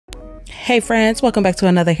Hey friends, welcome back to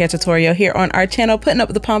another hair tutorial here on our channel, Putting Up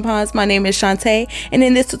with the Pompons. My name is Shantae, and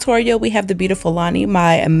in this tutorial we have the beautiful Lonnie,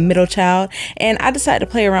 my middle child, and I decided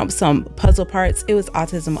to play around with some puzzle parts. It was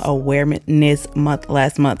Autism Awareness Month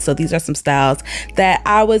last month, so these are some styles that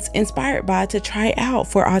I was inspired by to try out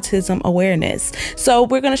for autism awareness. So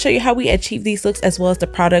we're going to show you how we achieve these looks as well as the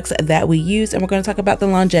products that we use, and we're going to talk about the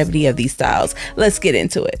longevity of these styles. Let's get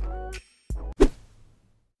into it.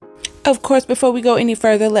 Of course, before we go any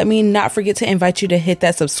further, let me not forget to invite you to hit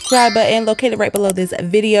that subscribe button located right below this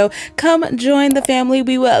video. Come join the family.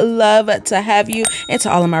 We would love to have you. And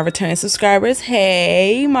to all of my returning subscribers,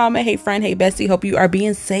 hey mama, hey friend, hey bestie, hope you are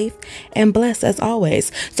being safe and blessed as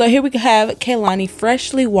always. So here we have Cai'lani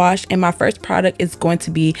freshly washed, and my first product is going to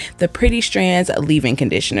be the Pretty Strands leave-in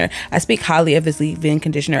conditioner. I speak highly of this leave-in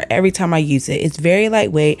conditioner every time I use it. It's very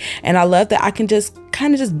lightweight, and I love that I can just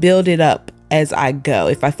kind of build it up as I go.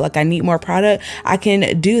 If I feel like I need more product, I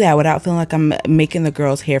can do that without feeling like I'm making the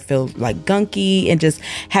girl's hair feel like gunky and just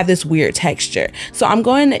have this weird texture. So I'm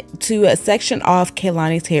going to section off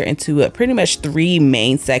Cai'lani's hair into pretty much three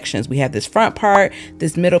main sections. We have this front part,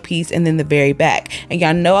 this middle piece, and then the very back. And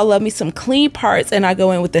y'all know I love me some clean parts, and I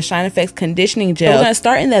go in with the Shine Effects conditioning gel. So we're gonna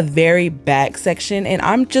start in the very back section, and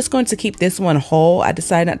I'm just going to keep this one whole. I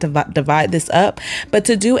decided not to divide this up, but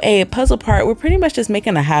to do a puzzle part, we're pretty much just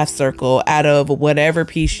making a half circle out of whatever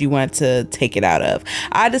piece you want to take it out of.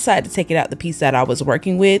 I decided to take it out the piece that I was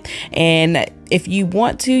working with, and if you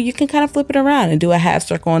want to, you can kind of flip it around and do a half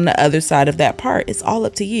circle on the other side of that part. It's all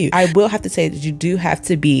up to you. I will have to say that you do have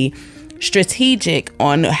to be strategic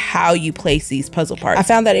on how you place these puzzle parts. I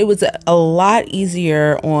found that it was a lot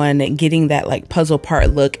easier on getting that like puzzle part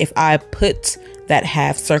look if I put that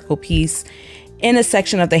half circle piece in a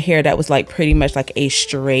section of the hair that was like pretty much like a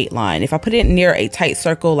straight line. If I put it near a tight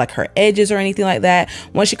circle like her edges or anything like that,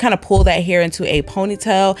 once you kind of pull that hair into a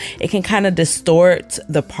ponytail, it can kind of distort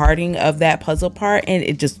the parting of that puzzle part, and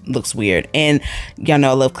it just looks weird. And y'all know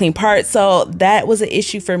I love clean parts, so that was an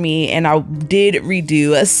issue for me, and I did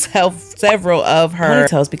redo several of her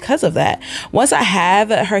ponytails because of that. Once I have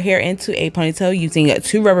her hair into a ponytail using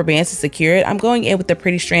 2 rubber bands to secure it, I'm going in with the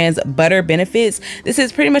Pretty Strands Butter Benefits. This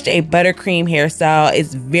is pretty much a buttercream hairstyle.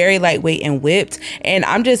 It's very lightweight and whipped, and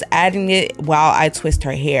I'm just adding it while I twist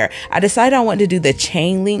her hair. I decided I wanted to do the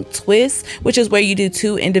chain link twist, which is where you do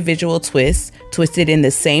 2 individual twists, twisted in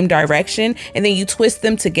the same direction, and then you twist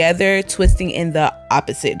them together, twisting in the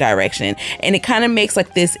opposite direction, and it kind of makes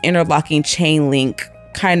like this interlocking chain link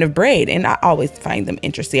kind of braid, and I always find them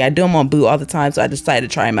interesting. I do them on Boo all the time, so I decided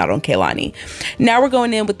to try them out on Cai'lani. Now we're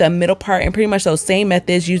going in with the middle part, and pretty much those same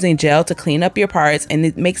methods, using gel to clean up your parts, and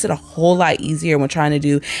it makes it a whole lot easier when trying to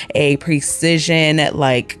do a precision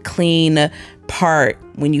like clean part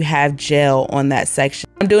when you have gel on that section.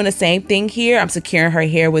 I'm doing the same thing here. I'm securing her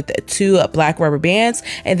hair with 2 black rubber bands,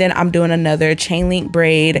 and then I'm doing another chain link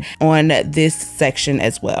braid on this section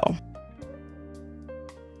as well.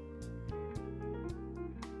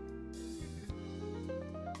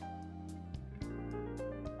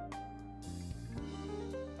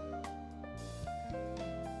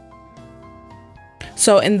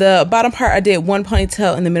 So in the bottom part, I did 1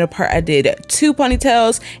 ponytail. In the middle part, I did 2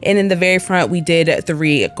 ponytails. And in the very front, we did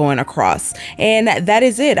 3 going across. And that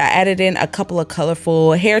is it. I added in a couple of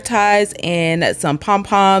colorful hair ties and some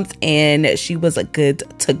pom-poms, and she was good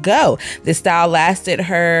to go. This style lasted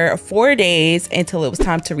her 4 days until it was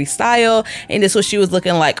time to restyle. And this is what she was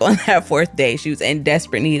looking like on that 4th day. She was in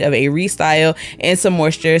desperate need of a restyle and some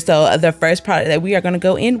moisture. So the first product that we are going to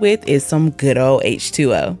go in with is some good old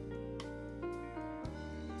H2O.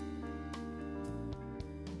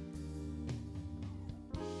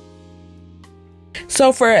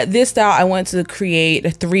 So for this style, I want to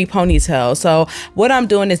create 3 ponytails. So what I'm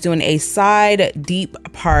doing is doing a side deep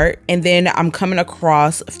part, and then I'm coming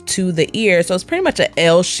across to the ear. So it's pretty much an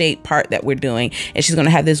L-shaped part that we're doing. And she's going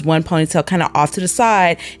to have this 1 ponytail kind of off to the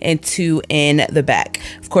side and 2 in the back.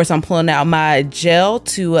 Of course, I'm pulling out my gel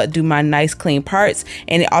to do my nice clean parts.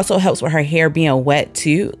 And it also helps with her hair being wet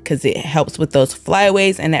too, because it helps with those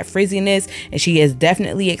flyaways and that frizziness. And she is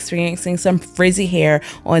definitely experiencing some frizzy hair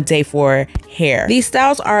on day 4 hair. These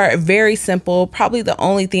styles are very simple. Probably the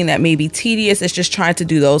only thing that may be tedious is just trying to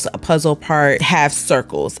do those puzzle part half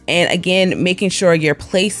circles. And again, making sure your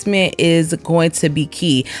placement is going to be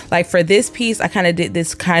key. Like for this piece, I kind of did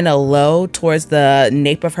this kind of low towards the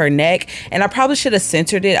nape of her neck, and I probably should have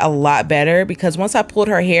centered it a lot better, because once I pulled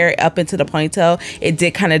her hair up into the ponytail, it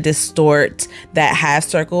did kind of distort that half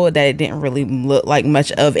circle, that it didn't really look like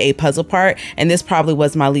much of a puzzle part. And this probably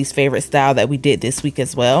was my least favorite style that we did this week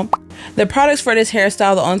as well. The products for this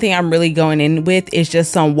hairstyle, the only thing I'm really going in with is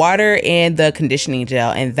just some water and the conditioning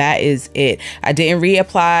gel, and that is it. I didn't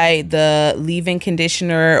reapply the leave-in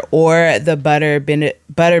conditioner or the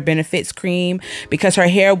Butter Benefits cream because her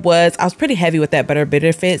hair was, I was pretty heavy with that Butter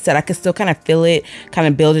Benefits that I could still kind of feel it kind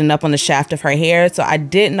of building up on the shaft of her hair. So I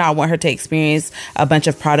did not want her to experience a bunch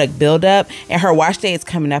of product buildup, and her wash day is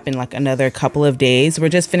coming up in like another couple of days. We're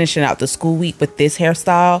just finishing out the school week with this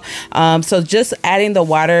hairstyle. So just adding the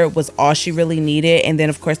water was all she really needed, and then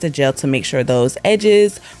of course the gel to make sure those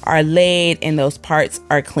edges are laid and those parts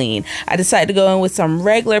are clean. I decided to go in with some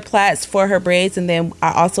regular plaits for her braids, and then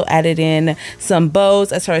I also added in some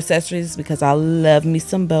bows as her accessories because I love me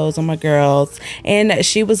some bows on my girls, and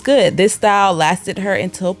she was good. This style lasted her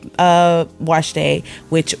until wash day,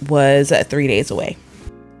 which was 3 days away.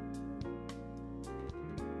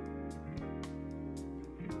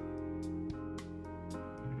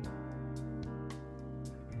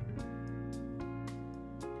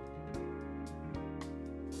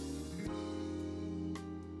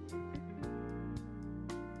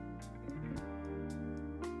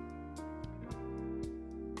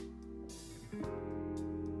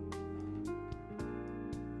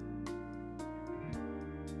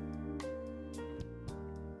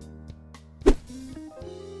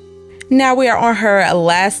 Now we are on her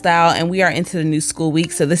last style, and we are into the new school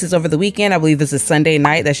week. So this is over the weekend. I believe this is Sunday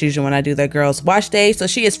night. That's usually when I do the girls' wash day. So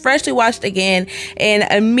she is freshly washed again and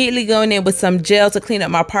immediately going in with some gel to clean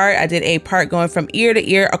up my part. I did a part going from ear to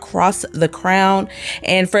ear across the crown.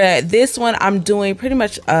 And for this one, I'm doing pretty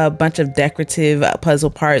much a bunch of decorative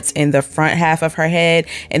puzzle parts in the front half of her head.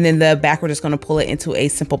 And then the back, we're just going to pull it into a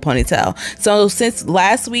simple ponytail. So since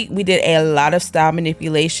last week, we did a lot of style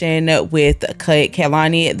manipulation with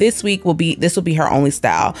Cai'lani. This week, this will be her only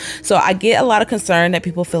style. So I get a lot of concern that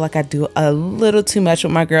people feel like I do a little too much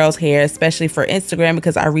with my girls' hair, especially for Instagram,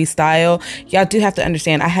 because I restyle. Y'all do have to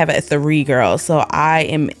understand I have 3 girls, so I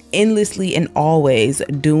am endlessly and always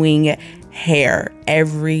doing hair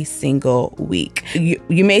every single week.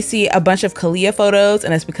 You may see a bunch of Kalia photos,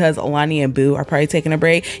 and that's because Lonnie and Boo are probably taking a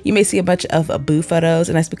break. You may see a bunch of Boo photos,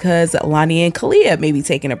 and that's because Lonnie and Kalia may be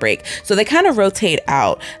taking a break. So they kind of rotate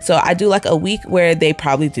out. So I do like a week where they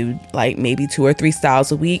probably do like maybe 2 or 3 styles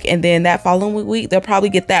a week, and then that following week they'll probably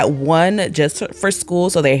get that one just for school,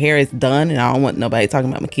 so their hair is done. And I don't want nobody talking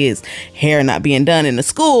about my kids' hair not being done in the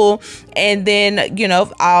school. And then, you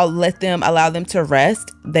know, I'll allow them to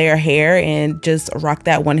rest their hair and just rock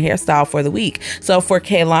that one hairstyle for the week. So for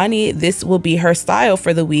Cai'lani, this will be her style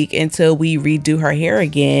for the week until we redo her hair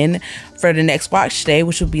again for the next wash day,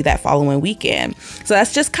 which will be that following weekend. So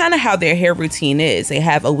that's just kind of how their hair routine is. They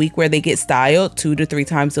have a week where they get styled 2 to 3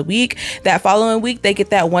 times a week. That following week, they get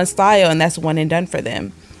that one style, and that's one and done for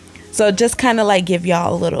them. So just kind of like give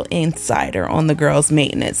y'all a little insider on the girls'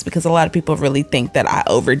 maintenance, because a lot of people really think that I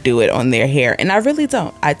overdo it on their hair, and I really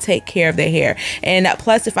don't. I take care of their hair. And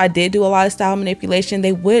plus, if I did do a lot of style manipulation,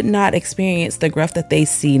 they would not experience the growth that they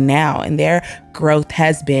see now, and their growth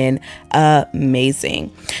has been amazing.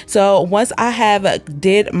 So once I have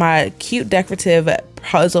did my cute decorative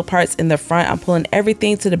puzzle parts in the front, I'm pulling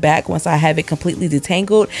everything to the back once I have it completely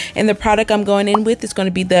detangled. And the product I'm going in with is going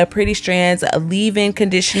to be the Pretty Strands leave-in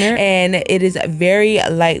conditioner, and it is very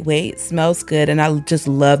lightweight, smells good, and I just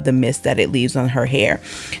love the mist that it leaves on her hair.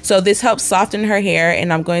 So this helps soften her hair,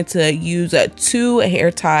 and I'm going to use 2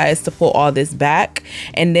 hair ties to pull all this back.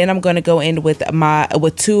 And then I'm going to go in with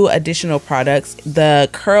 2 additional products, the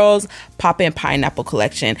Curls Pop-In Pineapple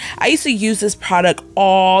collection. I used to use this product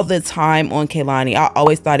all the time on Cai'lani. I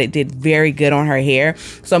always thought it did very good on her hair.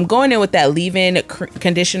 So I'm going in with that leave-in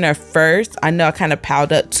conditioner first. I know I kind of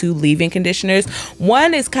piled up 2 leave-in conditioners.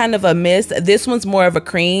 One is kind of a mist. This one's more of a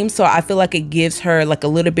cream. So I feel like it gives her like a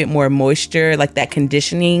little bit more moisture, like that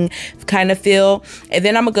conditioning kind of feel. And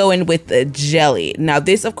then I'm gonna go in with the jelly. Now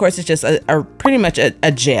this, of course, is just pretty much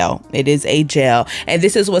a gel. It is a gel. And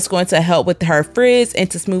this is what's going to help with her frizz and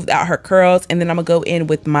to smooth out her curls. And then I'm gonna go in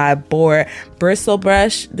with my Boar bristle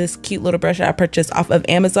brush, this cute little brush I purchased off of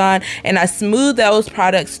Amazon, and I smooth those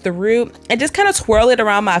products through and just kind of twirl it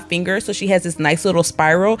around my finger so she has this nice little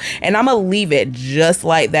spiral. And I'm gonna leave it just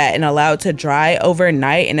like that and allow it to dry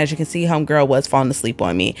overnight. And as you can see, homegirl was falling asleep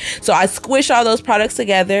on me. So I squish all those products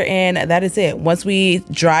together, and that is it. Once we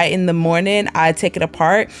dry in the morning, I take it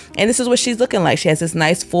apart, and this is what she's looking like. She has this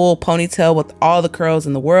nice full ponytail with all the curls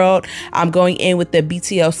in the world. I'm going in with the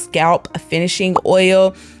BTO Scalp Finishing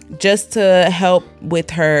Oil just to help with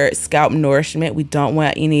her scalp nourishment. We don't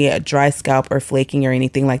want any dry scalp or flaking or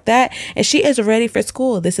anything like that. And she is ready for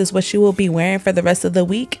school. This is what she will be wearing for the rest of the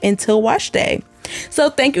week until wash day. So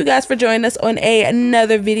thank you guys for joining us on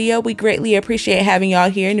another video. We greatly appreciate having y'all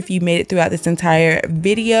here, and if you made it throughout this entire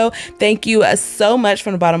video, thank you so much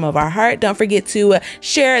from the bottom of our heart. Don't forget to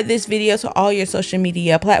share this video to all your social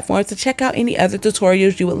media platforms to check out any other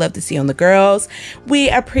tutorials you would love to see on the girls. We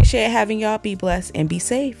appreciate having y'all. Be blessed and be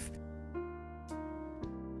safe.